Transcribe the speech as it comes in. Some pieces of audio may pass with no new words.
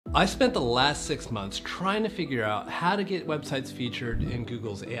I spent the last 6 months trying to figure out how to get websites featured in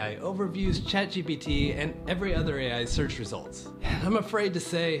Google's AI overviews, ChatGPT, and every other AI search results. And I'm afraid to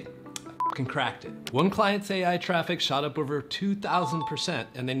say, I cracked it. One client's AI traffic shot up over 2,000%,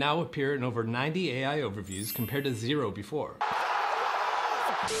 and they now appear in over 90 AI overviews compared to 0 before.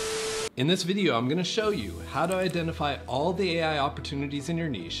 In this video, I'm going to show you how to identify all the AI opportunities in your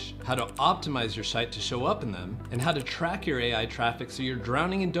niche, how to optimize your site to show up in them, and how to track your AI traffic so you're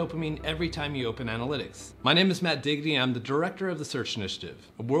drowning in dopamine every time you open analytics. My name is Matt Diggity. I'm the director of the Search Initiative,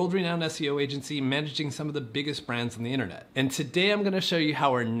 a world-renowned SEO agency managing some of the biggest brands on the internet. And today I'm going to show you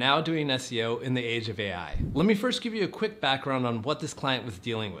how we're now doing SEO in the age of AI. Let me first give you a quick background on what this client was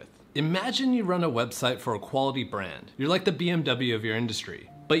dealing with. Imagine you run a website for a quality brand. You're like the BMW of your industry,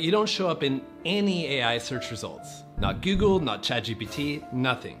 but you don't show up in any AI search results. Not Google, not ChatGPT,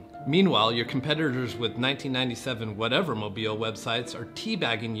 nothing. Meanwhile, your competitors with 1997 whatever mobile websites are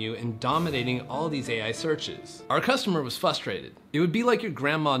teabagging you and dominating all these AI searches. Our customer was frustrated. It would be like your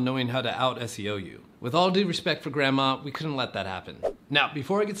grandma knowing how to out SEO you. With all due respect for grandma, we couldn't let that happen. Now,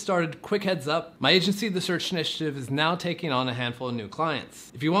 before I get started, quick heads up, my agency, the Search Initiative, is now taking on a handful of new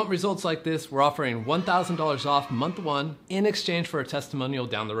clients. If you want results like this, we're offering $1,000 off month 1 in exchange for a testimonial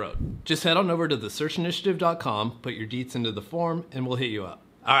down the road. Just head on over to thesearchinitiative.com, put your deets into the form, and we'll hit you up.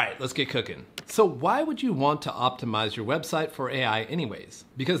 All right, let's get cooking. So why would you want to optimize your website for AI anyways?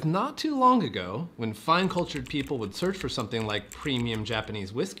 Because not too long ago, when fine cultured people would search for something like premium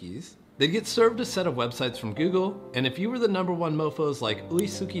Japanese whiskeys, they'd get served a set of websites from Google, and if you were the #1 mofos like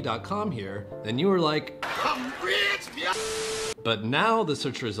uisuki.com here, then you were like, I'm rich, yeah. But now the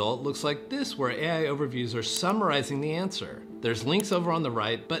search result looks like this, where AI overviews are summarizing the answer. There's links over on the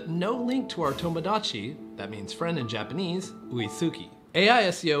right, but no link to our tomodachi, that means friend in Japanese, uisuki. AI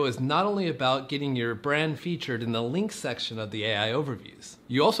SEO is not only about getting your brand featured in the links section of the AI overviews.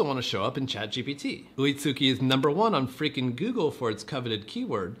 You also want to show up in ChatGPT. Uitsuki is #1 on freaking Google for its coveted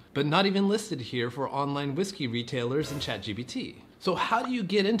keyword, but not even listed here for online whiskey retailers in ChatGPT. So how do you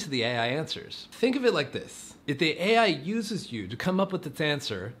get into the AI answers? Think of it like this. If the AI uses you to come up with its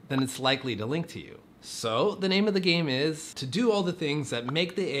answer, then it's likely to link to you. So the name of the game is to do all the things that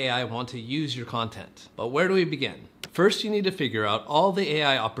make the AI want to use your content. But where do we begin? First, you need to figure out all the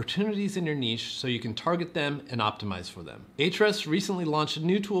AI opportunities in your niche so you can target them and optimize for them. Ahrefs recently launched a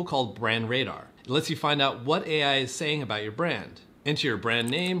new tool called Brand Radar. It lets you find out what AI is saying about your brand. Enter your brand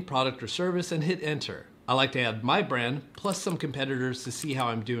name, product, or service and hit enter. I like to add my brand plus some competitors to see how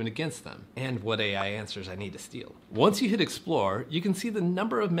I'm doing against them and what AI answers I need to steal. Once you hit explore, you can see the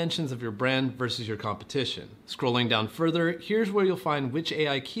number of mentions of your brand versus your competition. Scrolling down further, here's where you'll find which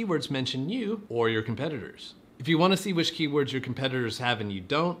AI keywords mention you or your competitors. If you want to see which keywords your competitors have and you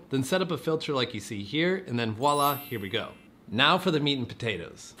don't, then set up a filter like you see here, and then voila, here we go. Now for the meat and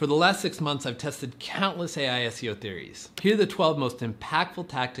potatoes. For the last 6 months, I've tested countless AI SEO theories. Here are the 12 most impactful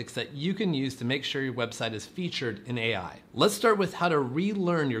tactics that you can use to make sure your website is featured in AI. Let's start with how to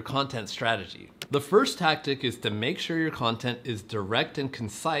relearn your content strategy. The first tactic is to make sure your content is direct and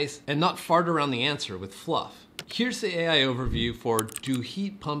concise and not fart around the answer with fluff. Here's the AI overview for do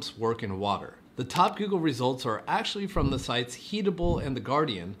heat pumps work in water? The top Google results are actually from the sites Heatable and The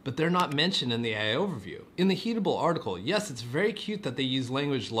Guardian, but they're not mentioned in the AI overview. In the Heatable article, yes, it's very cute that they use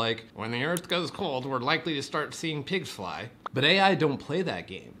language like, when the earth goes cold, we're likely to start seeing pigs fly. But AI don't play that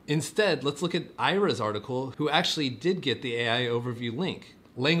game. Instead, let's look at Ira's article, who actually did get the AI overview link.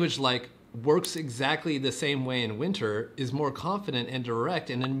 Language like, works exactly the same way in winter is more confident and direct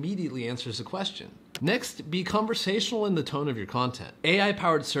and immediately answers the question. Next, be conversational in the tone of your content.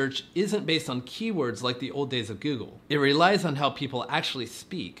 AI-powered search isn't based on keywords like the old days of Google. It relies on how people actually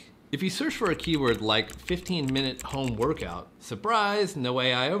speak. If you search for a keyword like 15-minute home workout, surprise, no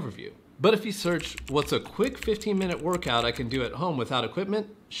AI overview. But if you search, what's a quick 15-minute workout I can do at home without equipment?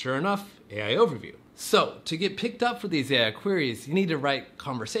 Sure enough, AI overview. So, to get picked up for these AI queries, you need to write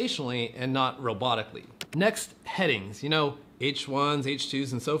conversationally and not robotically. Next, headings. You know, H1s,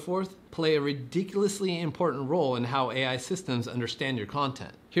 H2s, and so forth play a ridiculously important role in how AI systems understand your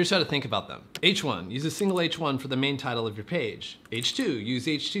content. Here's how to think about them. H1, use a single H1 for the main title of your page. H2, use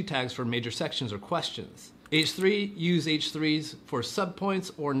H2 tags for major sections or questions. H3, use H3s for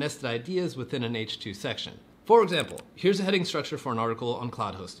subpoints or nested ideas within an H2 section. For example, here's a heading structure for an article on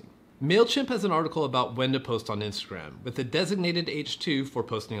cloud hosting. MailChimp has an article about when to post on Instagram, with a designated H2 for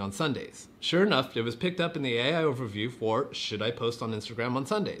posting on Sundays. Sure enough, it was picked up in the AI overview for should I post on Instagram on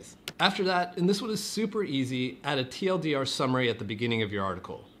Sundays? After that, and this one is super easy, add a TLDR summary at the beginning of your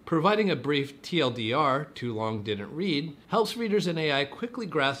article. Providing a brief TLDR, too long didn't read, helps readers in AI quickly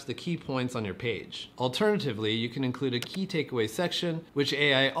grasp the key points on your page. Alternatively, you can include a key takeaway section, which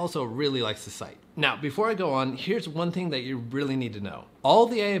AI also really likes to cite. Now, before I go on, here's one thing that you really need to know. All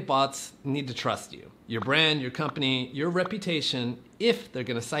the AI bots need to trust you, your brand, your company, your reputation, if they're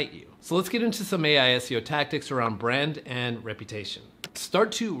gonna cite you. So let's get into some AI SEO tactics around brand and reputation.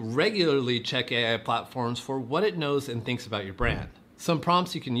 Start to regularly check AI platforms for what it knows and thinks about your brand. Some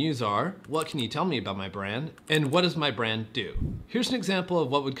prompts you can use are, what can you tell me about my brand? And what does my brand do? Here's an example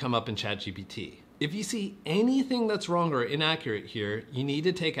of what would come up in ChatGPT. If you see anything that's wrong or inaccurate here, you need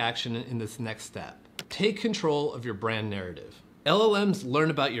to take action in this next step. Take control of your brand narrative. LLMs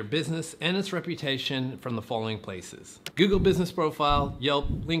learn about your business and its reputation from the following places: Google Business Profile, Yelp,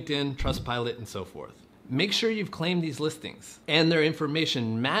 LinkedIn, Trustpilot, and so forth. Make sure you've claimed these listings and their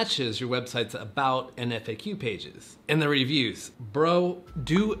information matches your website's about and FAQ pages. And the reviews. Bro,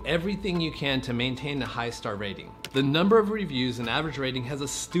 do everything you can to maintain a high star rating. The number of reviews and average rating has a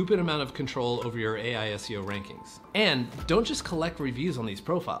stupid amount of control over your AI SEO rankings. And don't just collect reviews on these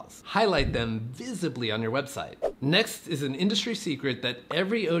profiles. Highlight them visibly on your website. Next is an industry secret that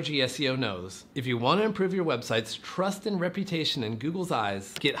every OG SEO knows. If you want to improve your website's trust and reputation in Google's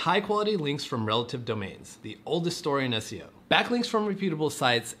eyes, get high quality links from relative domains, the oldest story in SEO. Backlinks from reputable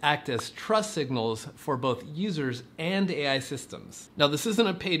sites act as trust signals for both users and AI systems. Now, this isn't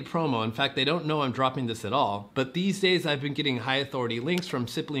a paid promo. In fact, they don't know I'm dropping this at all, but these days I've been getting high authority links from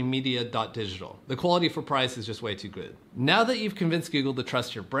simplymedia.digital. The quality for price is just way too good. Now that you've convinced Google to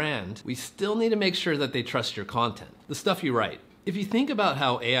trust your brand, we still need to make sure that they trust your content, the stuff you write. If you think about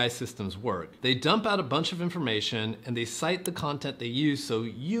how AI systems work, they dump out a bunch of information and they cite the content they use so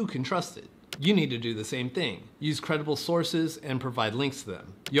you can trust it. You need to do the same thing. Use credible sources and provide links to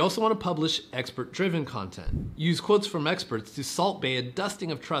them. You also want to publish expert-driven content. Use quotes from experts to salt bay a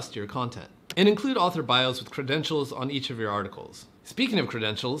dusting of trust to your content. And include author bios with credentials on each of your articles. Speaking of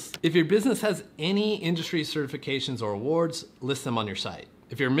credentials, if your business has any industry certifications or awards, list them on your site.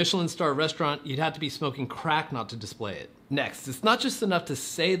 If you're a Michelin star restaurant, you'd have to be smoking crack not to display it. Next, it's not just enough to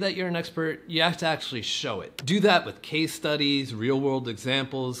say that you're an expert, you have to actually show it. Do that with case studies, real-world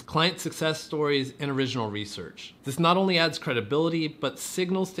examples, client success stories, and original research. This not only adds credibility, but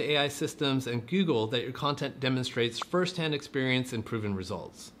signals to AI systems and Google that your content demonstrates first-hand experience and proven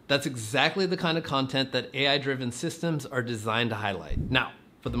results. That's exactly the kind of content that AI-driven systems are designed to highlight. Now,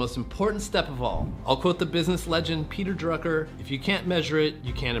 for the most important step of all, I'll quote the business legend Peter Drucker, "If you can't measure it,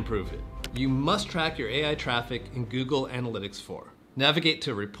 you can't improve it." You must track your AI traffic in Google Analytics 4. Navigate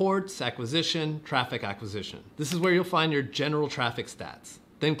to Reports, Acquisition, Traffic Acquisition. This is where you'll find your general traffic stats.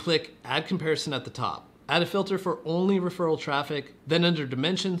 Then click Add Comparison at the top. Add a filter for only referral traffic. Then under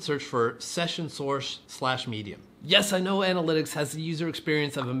Dimension, search for Session Source/Medium. Yes, I know analytics has the user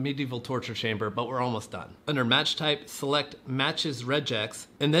experience of a medieval torture chamber, but we're almost done. Under Match Type, select Matches Regex,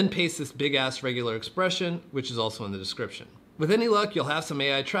 and then paste this big-ass regular expression, which is also in the description. With any luck, you'll have some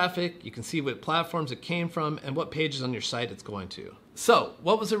AI traffic, you can see what platforms it came from, and what pages on your site it's going to. So,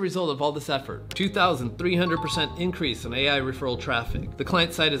 what was the result of all this effort? 2,300% increase in AI referral traffic. The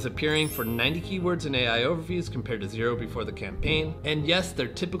client site is appearing for 90 keywords in AI overviews compared to 0 before the campaign. And yes, their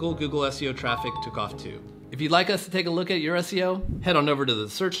typical Google SEO traffic took off too. If you'd like us to take a look at your SEO, head on over to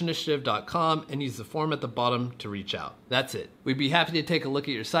thesearchinitiative.com and use the form at the bottom to reach out. That's it. We'd be happy to take a look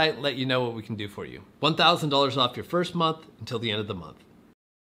at your site and let you know what we can do for you. $1,000 off your first month until the end of the month.